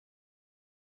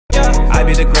I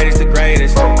be the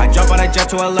greatest. I jump on a jet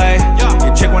to LA.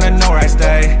 Your chick wanna know where I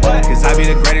stay. Cause I be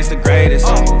the greatest.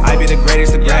 I be the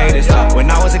greatest. When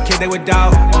I was a kid they would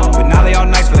doubt, but now they all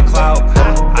nice for the clout.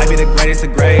 I be the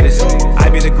greatest.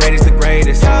 I be the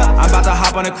greatest. I'm about to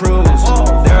hop on a cruise.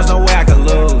 There's no way I could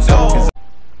lose.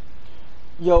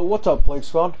 Yo, what's up, Plague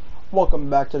Squad?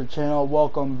 Welcome back to the channel.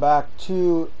 Welcome back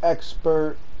to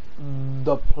Expert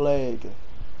the Plague.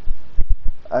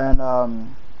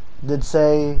 And did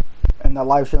say in the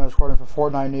live stream I was recording for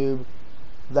Fortnite Noob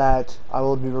that I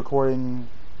will be recording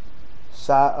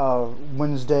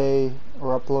Wednesday,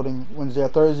 or uploading Wednesday or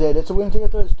Thursday. It's a Wednesday or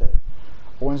Thursday.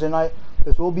 Wednesday night.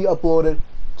 This will be uploaded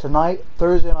tonight.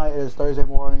 Thursday night is Thursday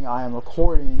morning. I am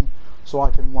recording so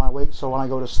I can, when I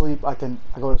go to sleep, I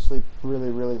go to sleep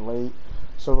really late.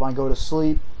 So when I go to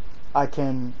sleep, I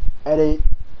can edit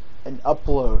and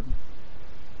upload.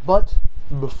 But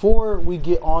before we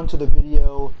get on to the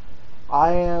video,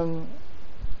 I am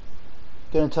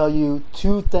going to tell you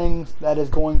two things that is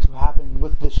going to happen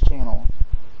with this channel.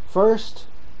 First,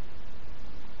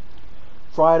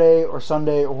 Friday or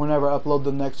Sunday or whenever I upload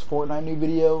the next Fortnite new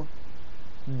video,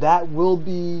 that will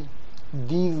be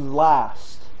the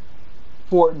last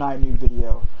Fortnite new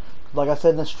video. Like I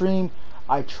said in the stream,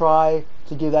 I try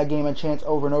to give that game a chance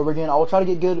over and over again. I will try to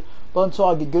get good, but until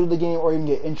I get good at the game or even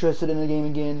get interested in the game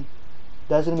again,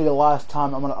 that's going to be the last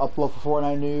time I'm going to upload for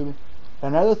Fortnite Noob.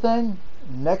 Another thing,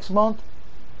 next month,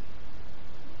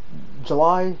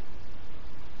 July,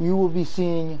 you will be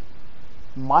seeing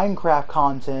Minecraft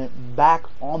content back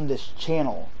on this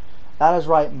channel. That is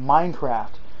right,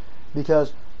 Minecraft.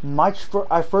 Because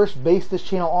I first based this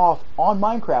channel off on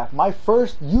Minecraft. My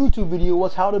first YouTube video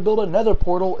was how to build a nether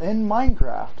portal in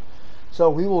Minecraft.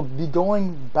 So we will be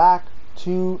going back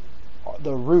to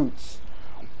the roots.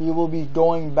 We will be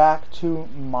going back to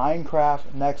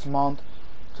Minecraft next month.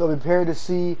 So be prepared to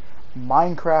see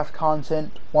Minecraft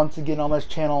content once again on this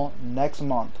channel next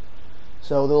month.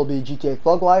 So there will be GTA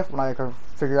Thug Life when I can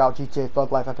figure out GTA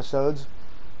Thug Life episodes.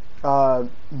 No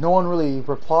one really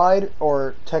replied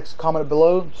or commented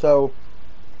below, so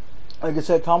like I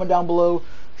said, comment down below,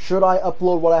 should I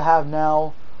upload what I have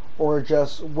now or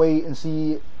just wait and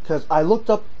see, because I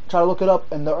try to look it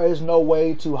up, and there is no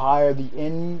way to hire the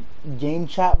in-game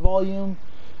chat volume,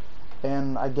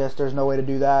 and I guess there's no way to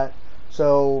do that.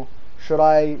 So should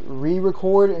I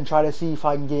re-record and try to see if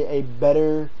I can get a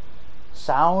better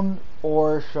sound,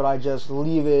 or should I just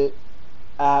leave it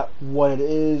at what it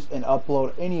is and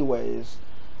upload anyways?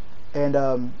 And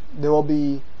there will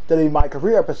be My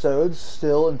Career episodes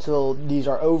still until these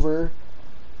are over,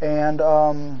 and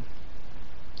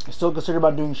still considered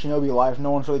about doing Shinobi Life.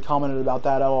 No one's really commented about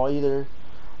that at all either.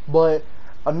 But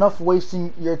enough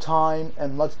wasting your time,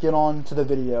 and let's get on to the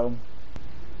video.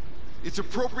 It's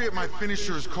appropriate my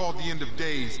finisher is called the End of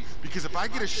Days, because if I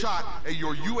get a shot at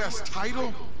your U.S.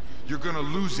 title, you're gonna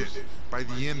lose it by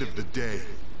the end of the day.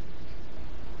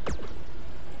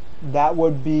 That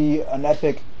would be an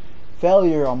epic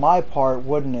failure on my part,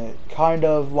 wouldn't it? Kind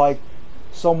of like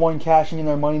someone cashing in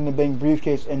their Money in the Bank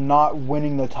briefcase and not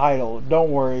winning the title.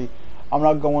 Don't worry, I'm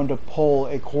not going to pull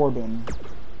a Corbin.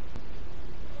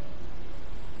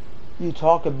 You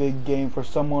talk a big game for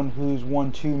someone who's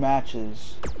won 2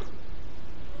 matches.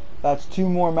 That's 2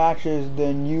 more matches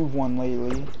than you've won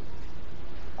lately.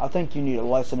 I think you need a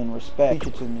lesson in respect.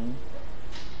 Teach it to me.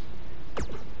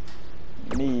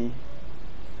 Me.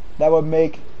 That would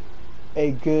make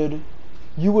a good,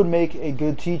 you would make a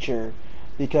good teacher,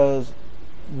 because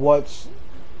what's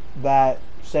that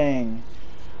saying?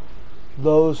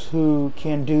 Those who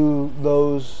can do,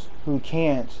 those who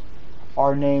can't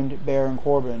are named Baron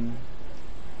Corbin.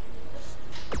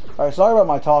 Alright, sorry about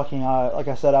my talking. Like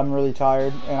I said, I'm really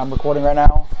tired and I'm recording right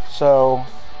now, so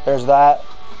there's that.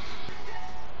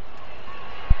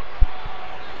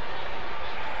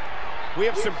 We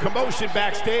have some commotion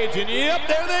backstage, and yep,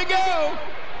 there they go.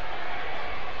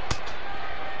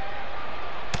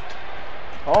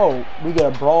 Oh, we get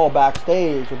a brawl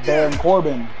backstage with Baron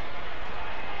Corbin.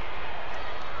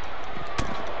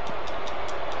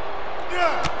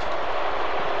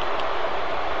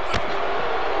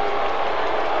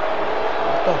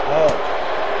 What the heck?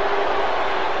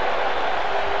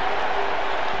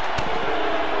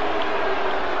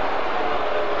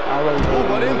 I really hate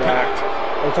what impact.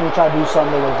 Every time we try to do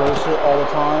something, they reverse it all the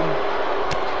time.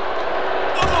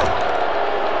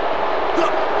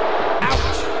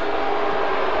 Ouch!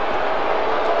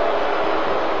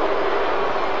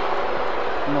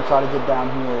 I'm gonna try to get down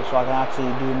here so I can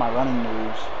actually do my running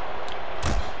moves.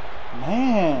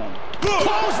 Man!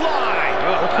 Clothesline!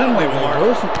 That'll even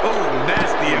work. Oh,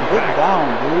 nasty impact. Get down,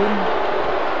 dude.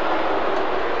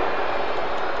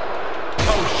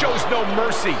 no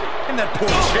mercy. In that poor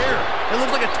chair. It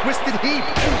looks like a twisted heap.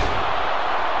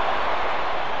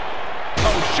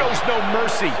 Oh, shows no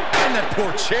mercy. In that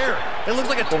poor chair. It looks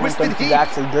like a twisted heap. He's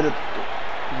actually good at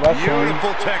wrestling.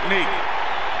 Beautiful technique.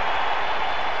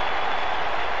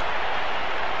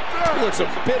 He looks a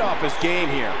bit off his game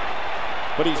here,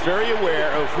 but he's very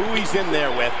aware of who he's in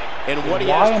there with and what he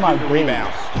has to do to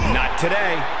rebound. Not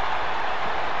today.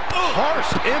 Harsh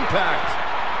impact.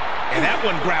 And that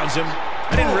one grounds him.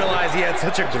 I didn't realize he had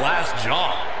such a glass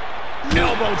jaw.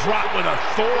 Elbow drop with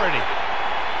authority.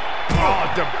 Oh,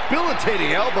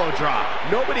 debilitating elbow drop.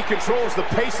 Nobody controls the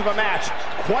pace of a match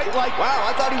quite like... Wow,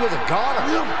 I thought he was a goner.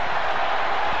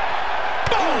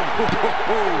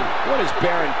 What does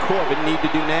Baron Corbin need to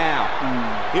do now?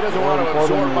 He doesn't want to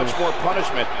absorb much more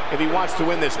punishment if he wants to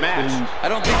win this match.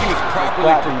 I don't think he was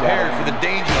properly prepared for the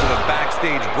dangers of a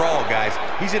backstage brawl, guys.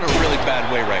 He's in a really bad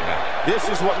way right now.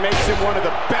 This is what makes him one of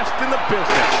the best in the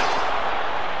business.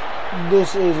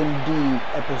 This is indeed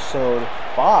episode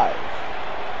 5,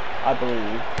 I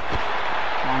believe.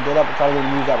 Come on, get up and try to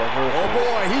use that reversal. Oh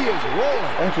boy, he is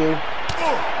rolling. Thank you.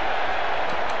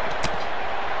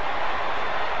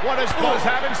 What does Buzz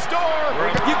have in store?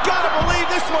 You gotta believe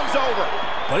this one's over.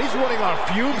 But he's running on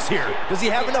fumes here. Does he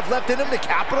have enough left in him to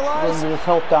capitalize? We're going to just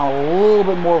help down a little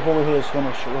bit more before we hit his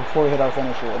finisher, before we hit our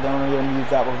finisher. Then we're going to use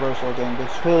that reversal again.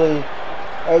 Because clearly,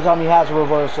 every time he has a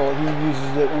reversal, he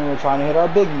uses it when we're trying to hit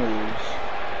our big moves.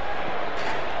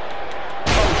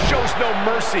 Oh, shows no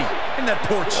mercy. In that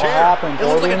poor chair. What happened, it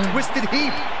looks like a Corbin? twisted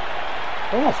heap.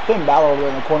 I think that's Finn Balor over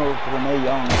in the corner with Renee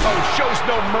Young. Oh, shows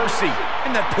no mercy.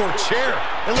 In that poor chair.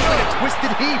 It looks like a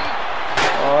twisted heap.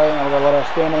 Alright, now we're going to let our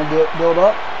stamina build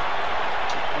up.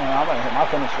 And I'm going to hit my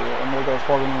finisher. And there goes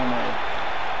Corbin and Renee.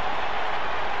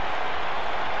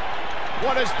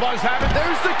 What does Buzz have?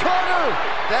 There's the cutter.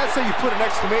 That's how you put an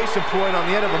exclamation point on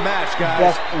the end of a match, guys.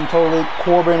 Yes, and totally,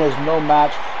 Corbin is no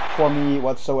match for me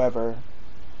whatsoever.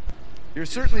 You're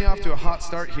certainly off to a hot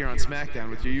start here on SmackDown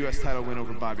with your U.S. title win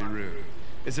over Bobby Roode.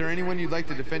 Is there anyone you'd like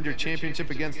to defend your championship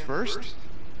against first?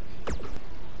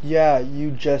 Yeah,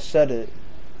 you just said it.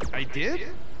 I did?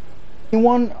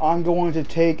 Anyone, I'm going to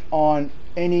take on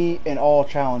any and all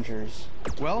challengers.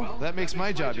 Well, that makes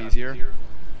my job easier.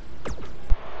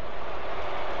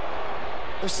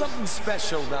 There's something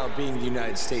special about being the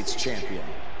United States champion.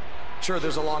 Sure,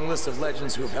 there's a long list of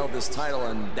legends who have held this title,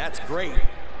 and that's great.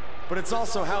 But it's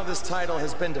also how this title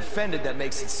has been defended that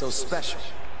makes it so special.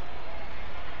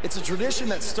 It's a tradition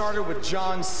that started with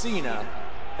John Cena,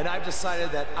 and I've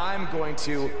decided that I'm going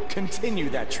to continue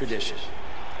that tradition.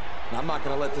 And I'm not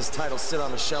going to let this title sit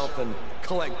on a shelf and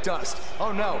collect dust.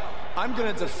 Oh no, I'm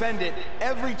going to defend it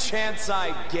every chance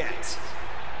I get.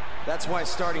 That's why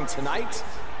starting tonight,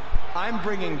 I'm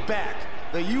bringing back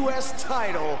the U.S.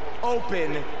 title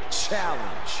Open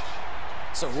Challenge.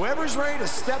 So whoever's ready to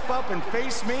step up and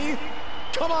face me,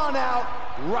 come on out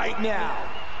right now.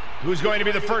 Who's going to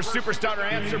be the first superstar to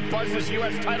answer Buzz's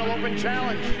U.S. title open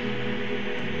challenge?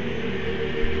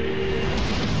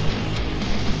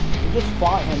 Just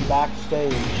fought him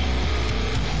backstage.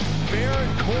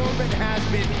 Baron Corbin has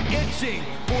been itching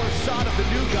for a shot of the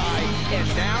new guy, and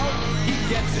now he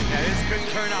gets it. Now this could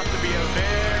turn out to be a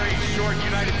very short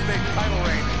United States title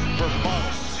reign for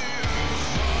Buzz.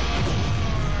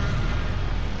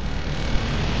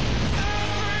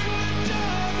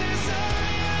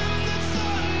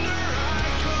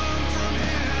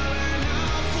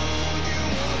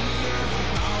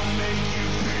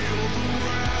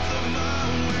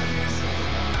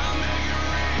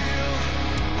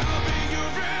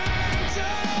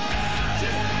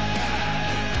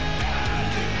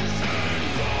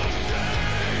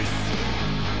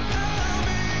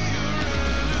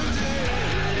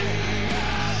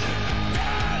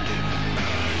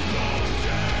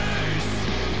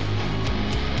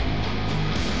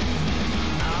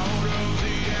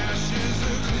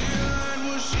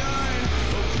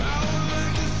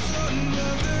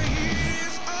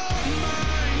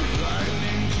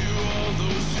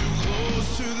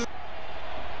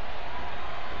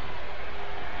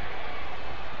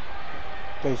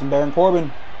 Facing Baron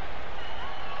Corbin.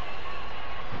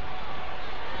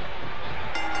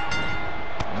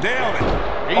 Nailed it.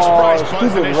 He's surprised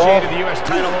Buzz initiated ref. the U.S.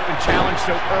 title open challenge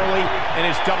so early in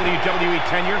his WWE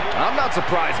tenure. I'm not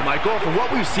surprised, Michael. From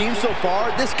what we've seen so far,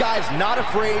 this guy's not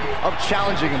afraid of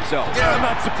challenging himself. Yeah, I'm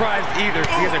not surprised either.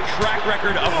 He has a track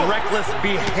record of reckless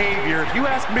behavior. If you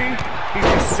ask me, he's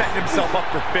just setting himself up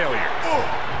for failure.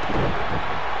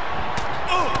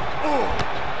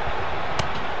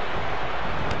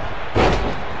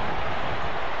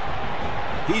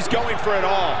 He's going for it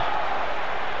all.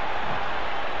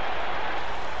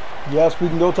 Yes, we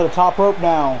can go to the top rope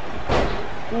now.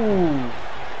 Ooh.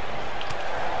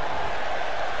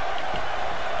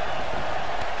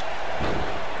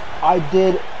 I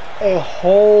did a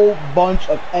whole bunch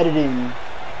of editing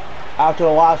after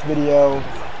the last video,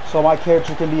 so my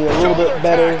character can be a little bit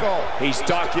better. He's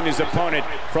stalking his opponent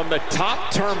from the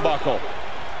top turnbuckle.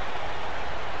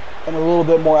 And a little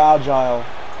bit more agile.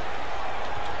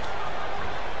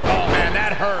 Oh man,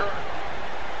 that hurt.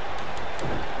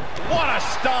 What a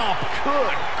stomp.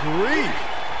 Good grief.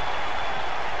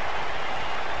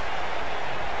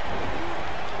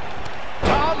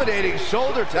 Dominating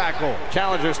shoulder tackle.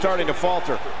 Challenger starting to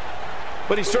falter.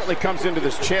 But he certainly comes into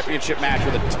this championship match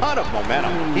with a ton of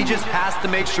momentum. He just has to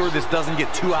make sure this doesn't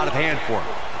get too out of hand for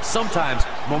him. Sometimes,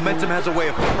 momentum has a way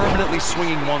of permanently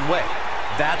swinging one way.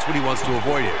 That's what he wants to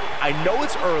avoid here. I know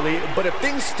it's early, but if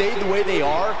things stay the way they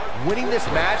are, winning this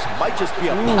match might just be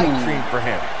a pipe dream for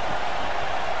him.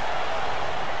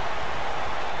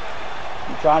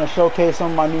 I'm trying to showcase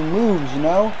some of my new moves, you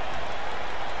know?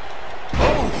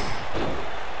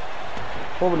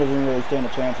 Corbin doesn't really stand a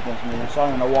chance against me, so I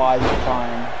don't know why he's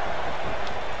trying.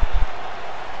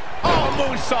 Oh,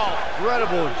 moonsault!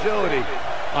 Incredible agility.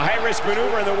 A high-risk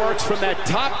maneuver in the works from that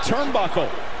top turnbuckle.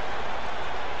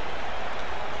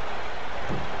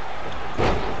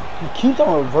 He keeps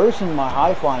on reversing my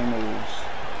high-flying moves.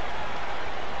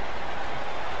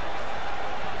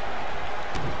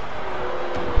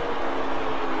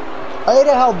 I hate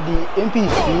how the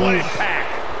NPCs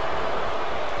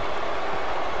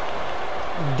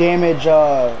damage,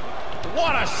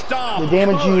 what a stomp! they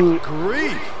damage you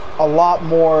a lot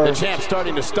more. The champ's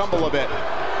starting to stumble a bit.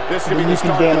 This could be You the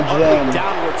can start of an damage ugly them.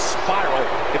 downward spiral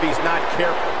if he's not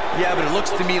careful. Yeah, but it looks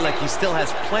to me like he still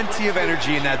has plenty of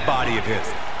energy in that body of his.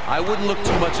 I wouldn't look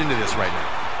too much into this right now.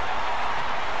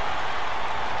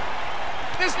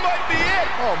 This might be it.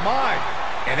 Oh, my.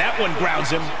 And that one grounds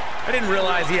him. I didn't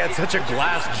realize he had such a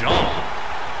glass jaw.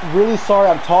 Really sorry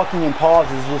I'm talking in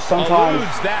pauses, just sometimes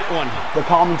that one. the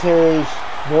commentary's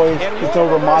voice gets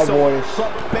over my voice.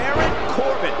 From Baron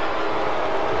Corbin.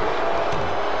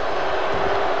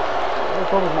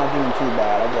 Corbin's not doing too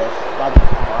bad, I guess. Not doing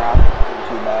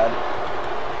too bad.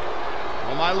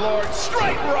 Oh my lord,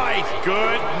 straight right.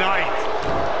 Good night.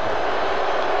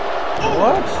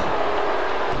 What?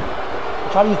 I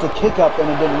tried to use the kick up and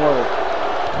it didn't work.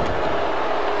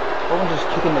 Corbin's just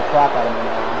kicking the crap out of me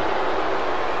now.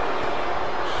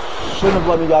 Shouldn't have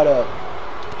let me get up.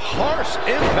 Harsh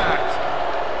impact.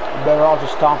 You're better off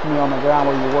just stomping me on the ground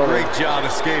where you were. Great job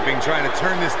escaping, trying to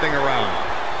turn this thing around.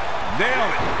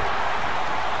 Nailed it.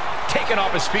 Taken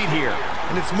off his feet here.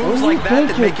 And it's moves like that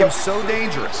that make him so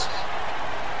dangerous.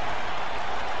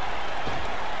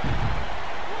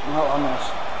 No, I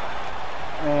missed.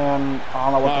 And I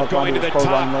don't know what the going to the top.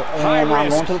 And I'm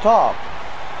going to the top.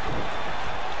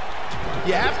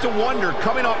 You have to wonder,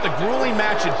 coming off the grueling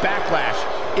match at Backlash,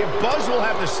 if Buzz will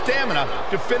have the stamina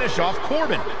to finish off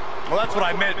Corbin. Well, that's what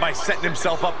I meant by setting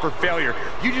himself up for failure.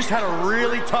 You just had a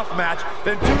really tough match,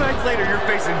 then 2 nights later you're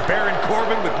facing Baron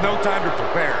Corbin with no time to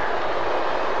prepare.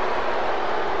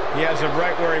 He has him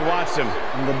right where he wants him.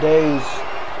 In the days.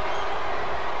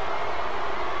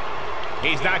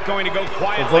 He's not going to go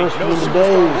quietly. Reverse No in the superstar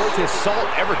days. worth his salt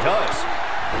ever does.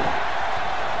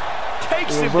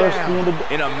 Takes him Reverse down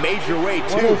in a major way,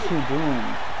 What too. is he doing?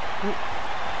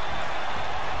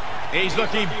 He's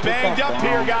looking banged up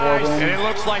here, guys. And it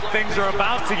looks like things are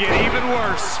about to get even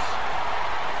worse.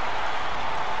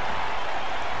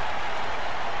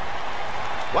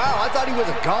 Wow, I thought he was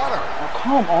a goner. Oh,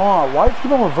 come on. Why do you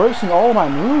keep on reversing all my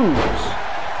moves?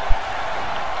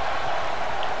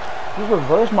 You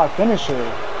reversed my finisher.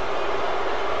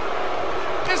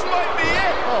 This might be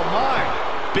it. Oh, my.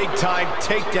 Big time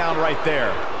takedown right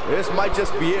there. This might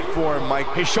just be it for him,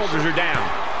 Mike. His shoulders are down.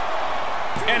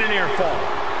 And a near fall.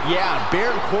 Yeah,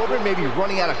 Baron Corbin may be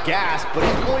running out of gas, but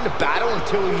he's going to battle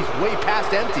until he's way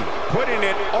past empty. Putting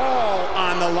it all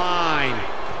on the line.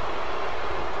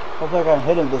 Hopefully I can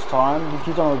hit him this time. He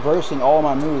keeps on reversing all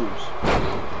my moves.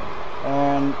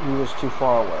 And he was too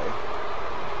far away.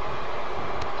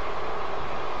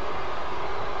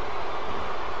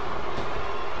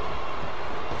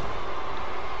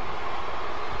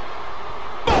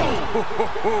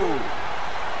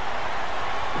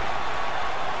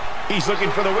 He's looking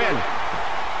for the win.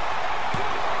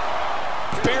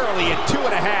 Barely at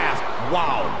 2.5.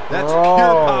 Wow. That's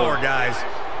pure power, guys.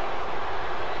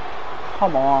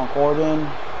 Come on, Corbin.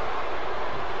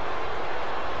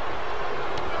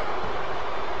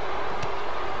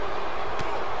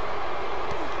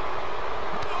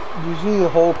 Do you see the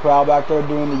whole crowd back there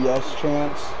doing the yes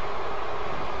chants?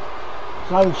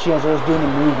 It's not even chants, they're just doing the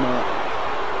movement.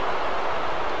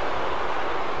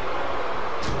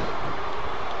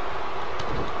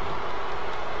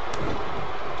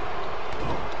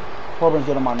 Corbin's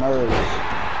getting on my nerves.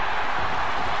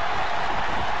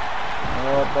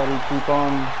 Oh, buddy, keep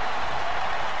on.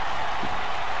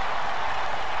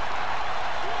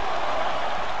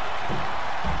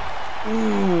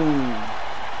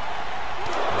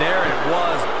 There it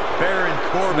was. Baron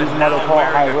Corbin now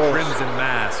wearing a crimson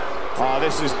mask. Oh,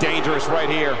 this is dangerous right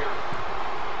here.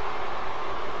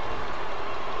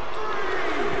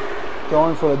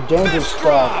 Going for the dangerous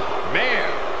stuff. Man.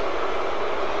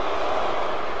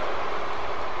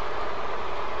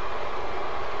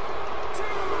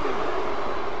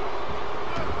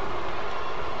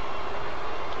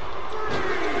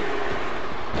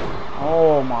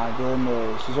 Oh my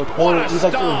goodness. He's like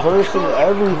reversing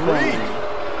everything.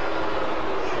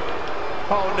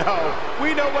 Oh no.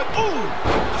 We know what. Ooh!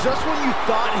 Just when you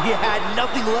thought he had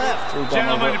nothing left.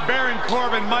 Gentlemen, Baron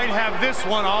Corbin might have this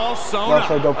one all sewn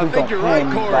up. I think you're right,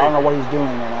 Corey. I don't know what he's doing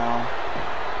right now.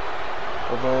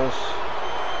 Reverse.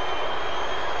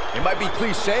 It might be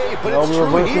cliche, but it's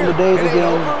true here. The days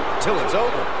again. Till it's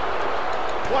over.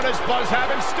 What does Buzz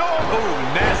have in store?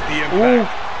 Ooh, nasty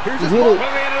impact. Here's his ball.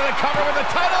 Moving into the cover with the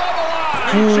title on the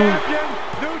line.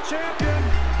 New champion.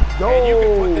 Go. And you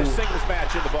can put this singles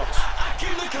match in the books.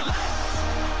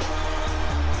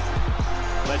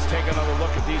 Let's take another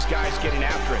look at these guys getting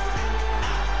after it.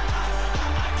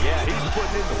 Yeah, he's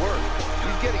putting in the work.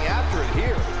 He's getting after it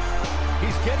here.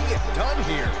 He's getting it done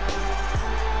here.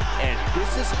 And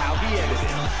this is how he ended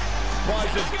it.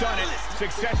 Buzz has done it,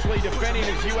 successfully defending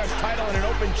his U.S. title in an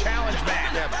open challenge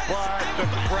match. Yeah, but the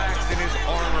cracks in his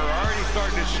armor are already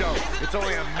starting to show. It's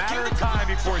only a matter of time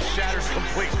before it shatters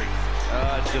completely.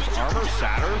 Does armor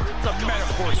shatter? It's a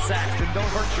metaphor, Saxton.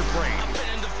 Don't hurt your brain.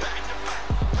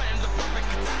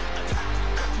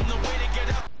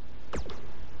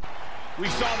 We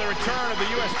saw the return of the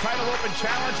U.S. title open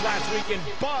challenge last week, and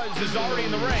Buzz is already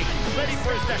in the ring, ready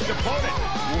for his next opponent.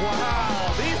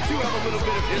 Wow, these two have a little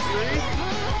bit of history.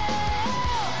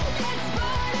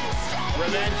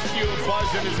 Revenge fueled Buzz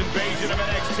in his invasion of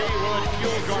NXT. Will it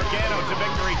fuel Gargano to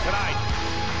victory tonight?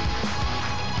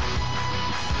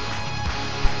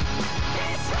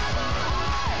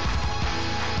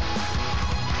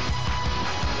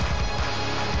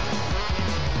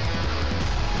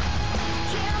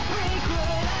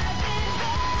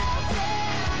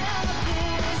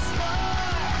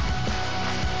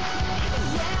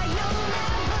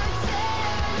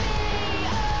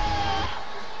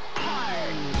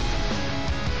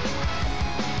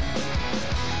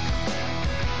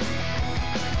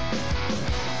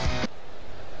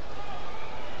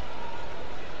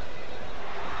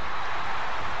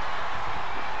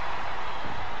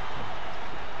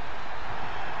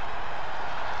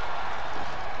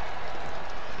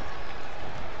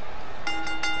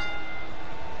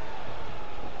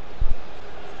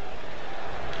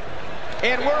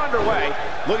 And we're underway.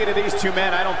 Looking at these two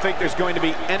men, I don't think there's going to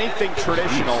be anything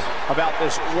traditional about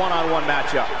this one-on-one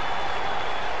matchup.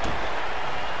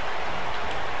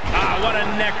 Ah, what a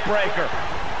neck breaker.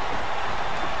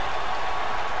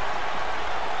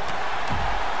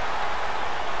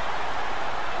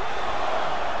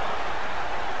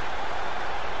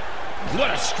 What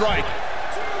a strike.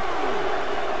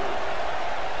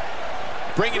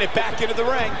 Bringing it back into the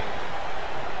ring.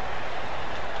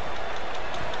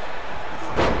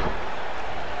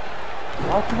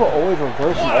 Why are people always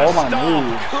reversing all my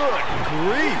moves? Good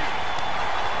grief.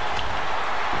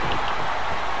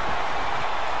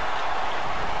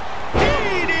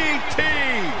 DDT.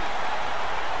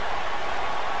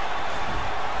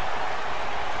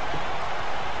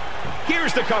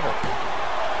 Here's the cover.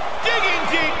 Digging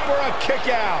deep for a kick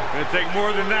out. Gonna take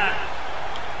more than that.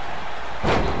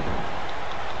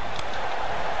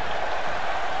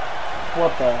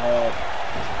 What the heck?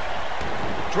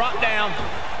 Drop down.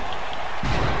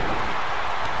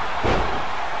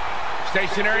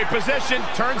 Stationary position,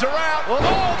 turns around. Oh,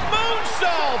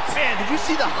 moonsault! Man, did you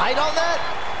see the height on that?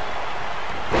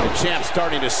 The champ's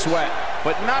starting to sweat,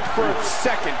 but not for a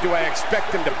second do I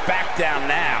expect him to back down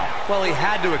now. Well, he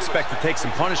had to expect to take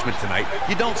some punishment tonight.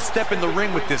 You don't step in the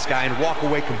ring with this guy and walk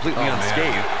away completely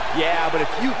unscathed. Yeah, but if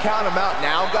you count him out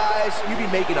now, guys, you'd be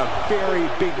making a very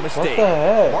big mistake. What the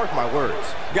heck? Mark my words.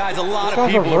 Guys, a lot This of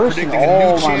guy's people are reversing predicting a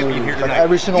all new my champion moves. here Like tonight.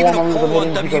 every single Even one a of them poll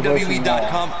on is reversing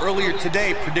WWE.com earlier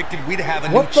today predicted we'd have a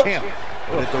new What the- champ.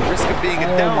 But at the risk of being a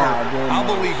Oh downer, my goodness.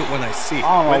 I'll believe it when I see it. I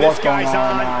don't know When what's this going guy's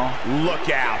on on, now. look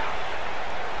out.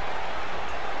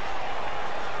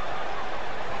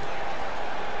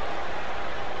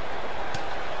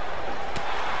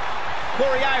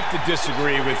 Corey, I have to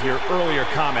disagree with your earlier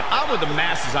comment. I'm with the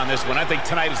masses on this one. I think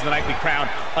tonight is the night we crown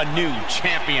a new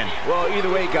champion. Well,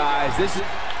 either way, guys, this is...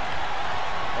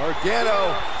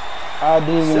 Gargano I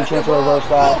didn't even get a chance to reverse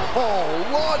that. Oh,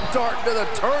 lawn dart to the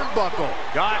turnbuckle.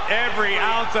 Got every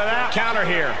ounce of that counter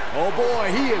here. Oh boy,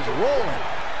 he is rolling.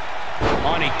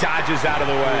 Oh, and he dodges out of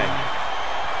the way.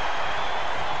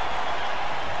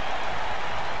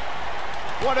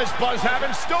 What does Buzz have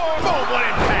in store? Boom, what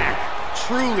impact.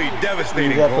 Truly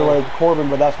devastating. He's got to like Corbin,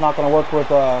 but that's not going to work with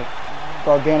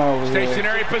Gargano over here.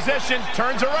 Stationary position,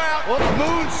 turns around.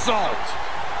 Moonsault.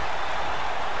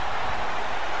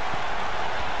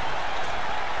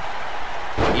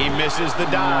 He misses the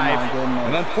dive. Oh,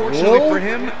 and unfortunately for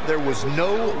him, there was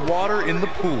no water in the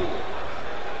pool.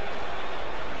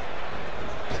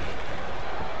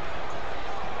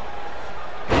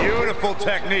 Beautiful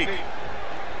technique.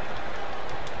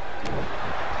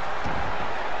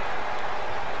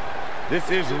 This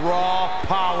is raw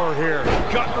power here.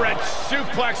 Gut-wrench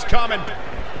suplex coming.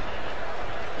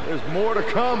 There's more to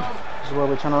come. This is where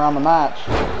we turn around the match.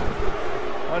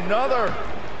 Another.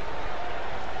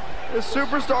 This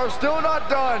superstar's still not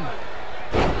done.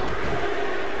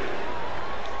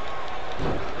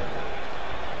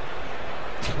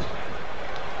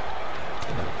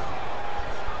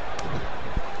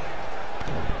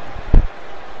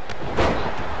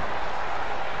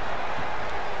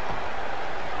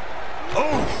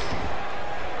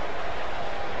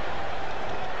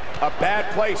 A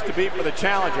bad place to be for the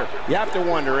challenger. You have to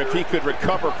wonder if he could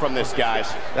recover from this,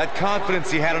 guys. That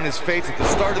confidence he had on his face at the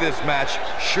start of this match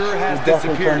sure has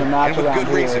disappeared, and with good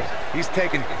reason. He's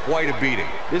taken quite a beating.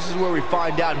 This is where we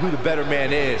find out who the better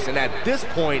man is, and at this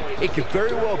point, it could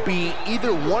very well be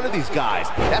either one of these guys.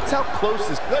 That's how close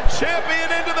this... The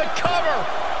champion into the cover!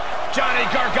 Johnny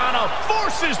Gargano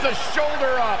forces the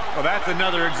shoulder up. Well, that's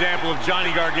another example of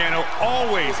Johnny Gargano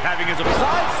always having his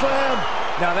side slam.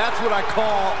 Now that's what I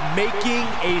call making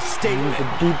a statement. A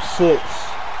deep six.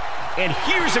 And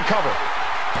here's a cover.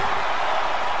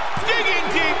 Digging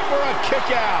deep for a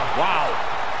kick out. Wow.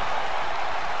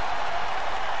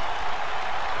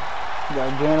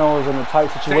 Gargano is in a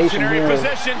tight situation Stationary here.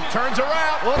 position, turns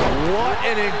around. What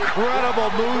an incredible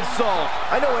moonsault.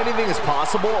 I know anything is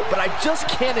possible, but I just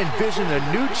can't envision a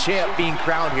new champ being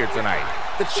crowned here tonight.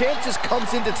 The champ just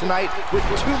comes into tonight with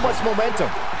too much momentum.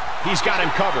 He's got him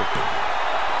covered.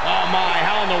 Oh my,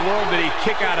 how in the world did he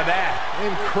kick out of that?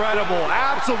 Incredible,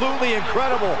 absolutely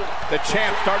incredible. The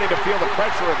champ starting to feel the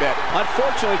pressure a bit.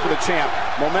 Unfortunately for the champ,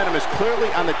 momentum is clearly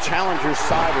on the challenger's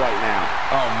side right now.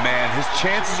 Oh man, his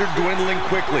chances are dwindling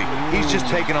quickly. He's just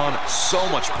taken on so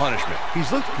much punishment.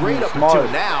 He's looked great up until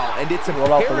now, and it's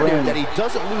imperative that he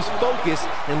doesn't lose focus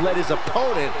and let his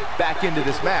opponent back into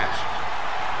this match.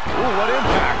 Ooh, what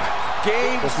impact.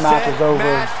 Game, this match is over.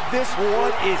 Match. This one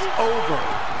is over.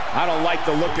 I don't like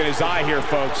the look in his eye here,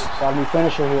 folks. Gotta be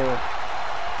finisher here.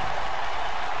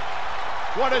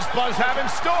 What does Buzz have in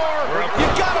store? You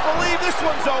gotta believe this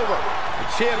one's over. The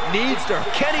champ needs to.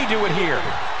 Can he do it here?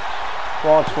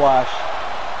 Frog splash.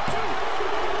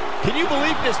 Can you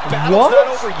believe this battle's not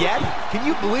over yet? Can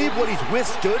you believe what he's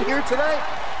withstood here tonight?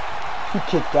 He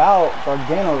kicked out.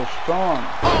 Gargano is strong.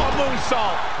 Oh,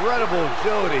 moonsault. Incredible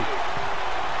agility.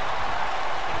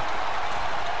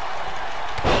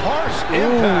 Harsh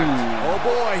impact. Oh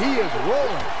boy, he is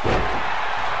rolling.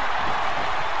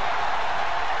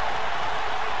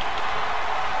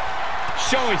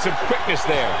 Showing some quickness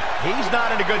there. He's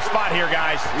not in a good spot here,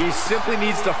 guys. He simply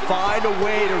needs to find a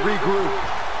way to regroup.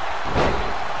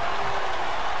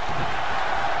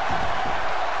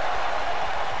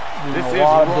 This is a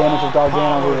lot of damage to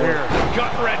Gargano here.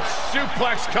 Gut-wrench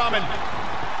suplex coming.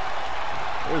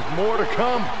 There's more to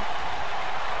come.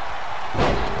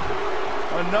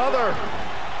 Another.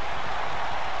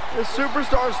 This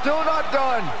superstar's still not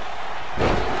done.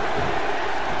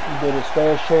 He did his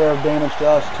fair share of damage to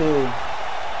us too.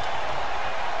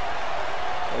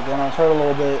 Gargano's hurt a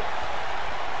little bit.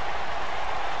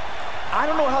 I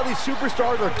don't know how these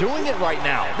superstars are doing it right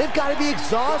now. They've got to be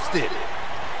exhausted.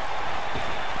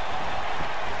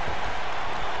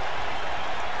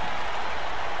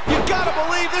 You gotta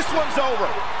believe this one's over.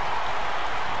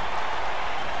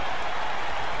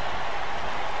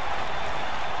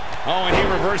 Oh, and he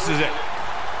reverses it.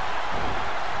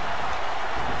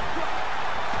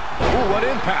 Ooh, what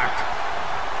impact.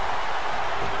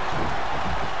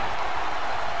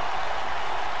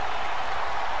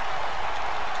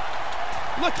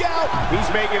 Look out! He's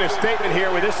making a statement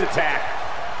here with this attack.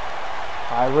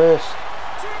 High risk.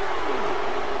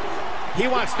 He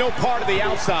wants no part of the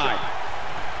outside.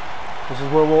 This is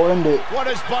where we'll end it. What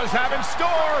does Buzz have in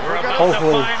store? We're about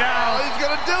Hopefully. to find out. He's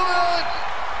gonna do it!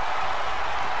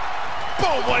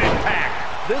 Boom, what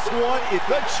impact. This one is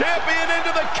the champion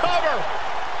into the cover.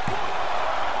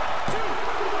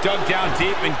 Dug down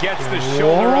deep and gets the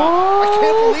shoulder up. I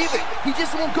can't believe it. He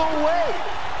just won't go away.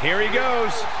 Here he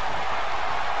goes.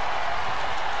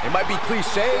 It might be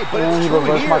cliche, but it's true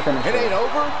here. It ain't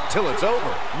over till it's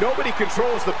over. Nobody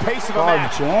controls the pace of a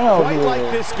match quite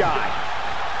like this guy.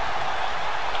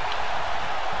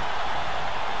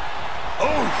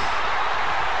 Oh!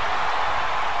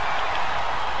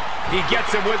 He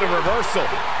gets him with a reversal.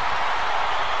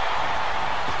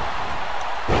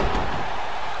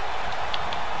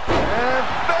 And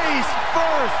face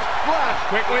first, flat.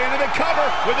 Quickly into the cover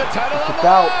with the title on the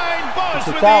line. Buzz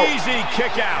with the easy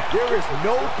kick out. There is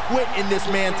no quit in this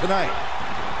man tonight.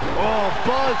 Oh,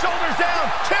 Buzz. Shoulders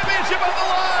down. Championship on the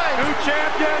line. New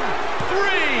champion.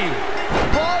 3.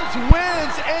 Buzz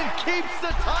wins and keeps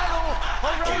the title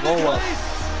around his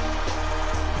waist.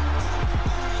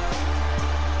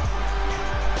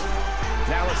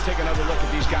 Now let's take another look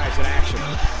at these guys in action.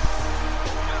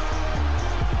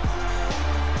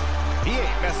 He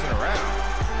ain't messing around.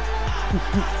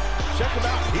 Check him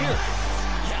out here.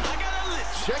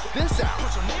 Check this out.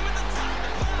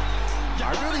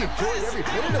 I really enjoyed every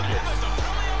minute of this.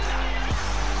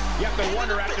 You have to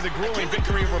wonder, after the grueling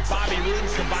victory over Bobby Roode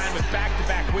combined with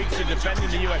back-to-back weeks of defending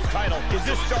the U.S. title, is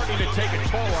this starting to take a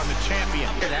toll on the champion?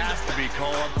 It has to be,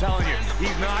 Cole. I'm telling you,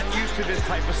 he's not used to this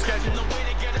type of schedule.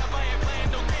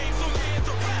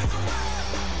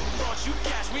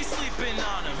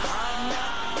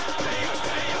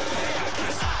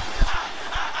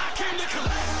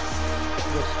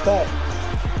 Respect.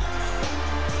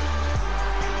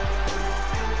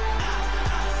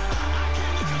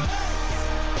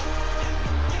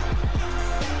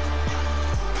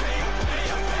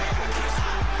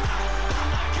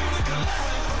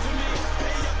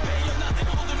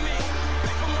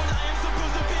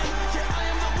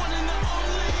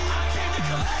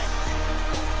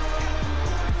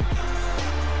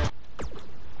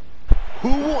 Who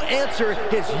will answer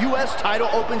his U.S. title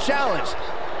open challenge?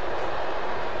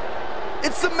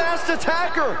 It's the Masked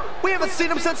Attacker. We haven't seen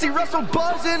him since he wrestled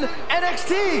Buzz in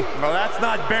NXT. Well, that's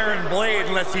not Baron Blade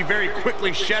unless he very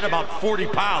quickly shed about 40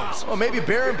 pounds. Well, maybe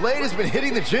Baron Blade has been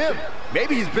hitting the gym.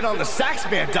 Maybe he's been on the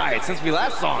Saxman diet since we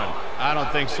last saw him. I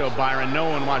don't think so, Byron. No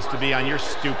one wants to be on your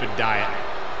stupid diet.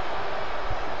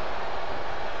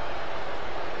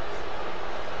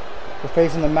 We're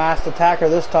facing the Masked Attacker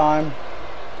this time.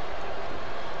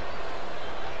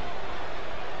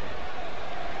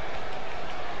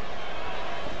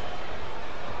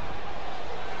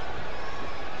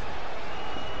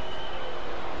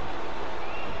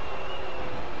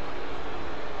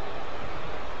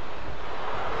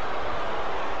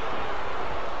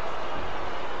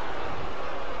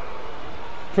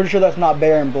 Pretty sure that's not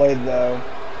Baron Blade though.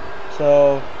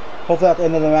 So hopefully at the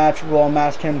end of the match we'll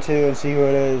unmask him too and see who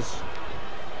it is.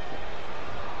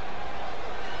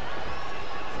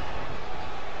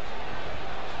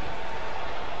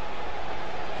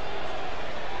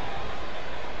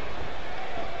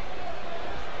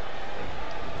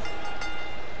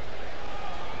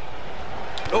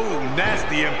 Oh,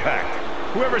 nasty impact.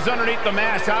 Whoever's underneath the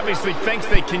mask obviously thinks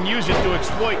they can use it to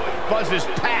exploit Buzz's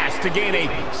past to gain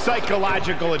a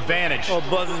psychological advantage. Well,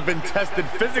 Buzz has been tested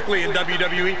physically in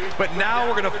WWE, but now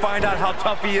we're going to find out how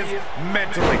tough he is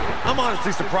mentally. I'm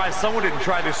honestly surprised someone didn't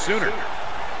try this sooner.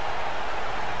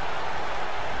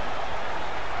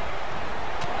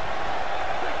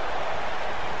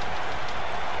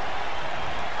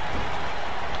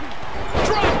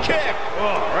 Drop kick!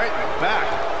 Oh, right in the back.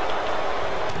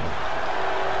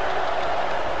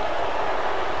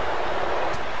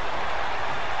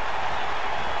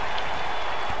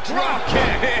 Drop kick!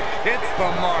 Hits the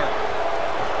mark.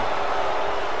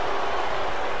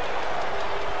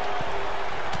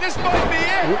 This might be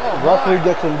it! Oh, referee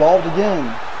gets involved again.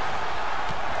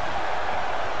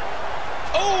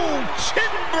 Oh,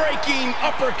 chin-breaking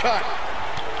uppercut!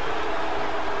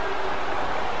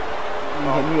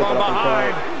 From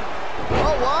behind.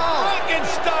 Oh, wow!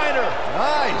 Frankensteiner!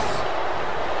 Nice!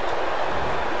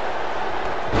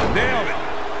 Nailed it.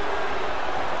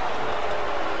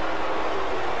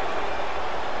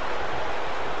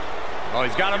 Oh,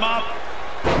 he's got him up.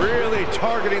 Really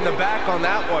targeting the back on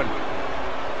that one.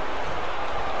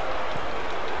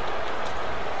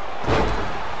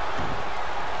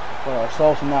 Put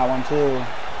ourselves in that one too.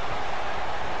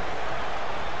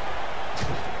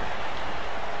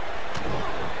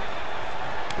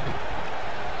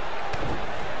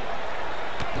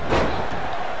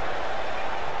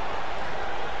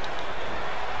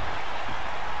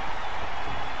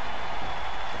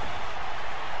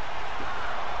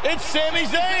 It's Sami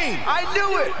Zayn! I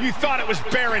knew it! You thought it was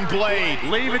Baron Blade.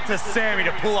 Leave it to Sami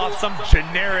to pull off some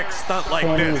generic stunt like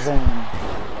Sami this.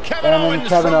 Zayn. Kevin Owens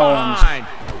Kevin from Owens. behind.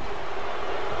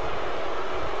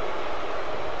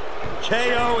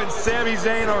 KO and Sami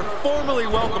Zayn are formally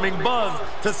welcoming Buzz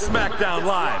to SmackDown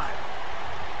Live.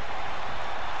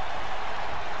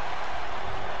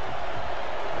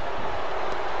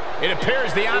 It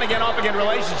appears the on-again, off-again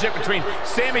relationship between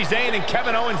Sami Zayn and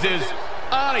Kevin Owens is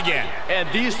on again. And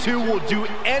these two will do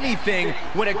anything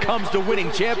when it comes to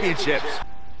winning championships.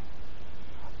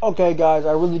 Okay, guys,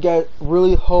 I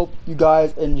really hope you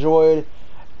guys enjoyed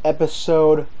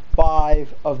episode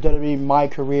 5 of WWE My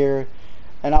Career.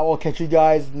 And I will catch you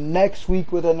guys next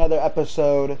week with another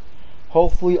episode.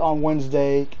 Hopefully on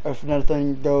Wednesday, if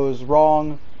nothing goes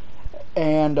wrong.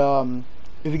 And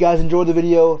if you guys enjoyed the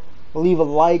video, leave a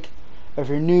like. If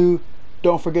you're new,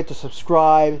 don't forget to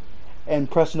subscribe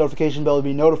and press the notification bell to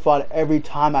be notified every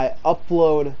time I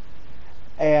upload.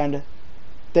 And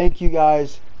thank you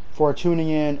guys for tuning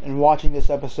in and watching this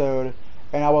episode.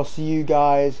 And I will see you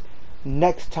guys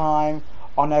next time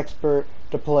on Expert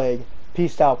to Plague.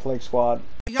 Peace out, Plague Squad.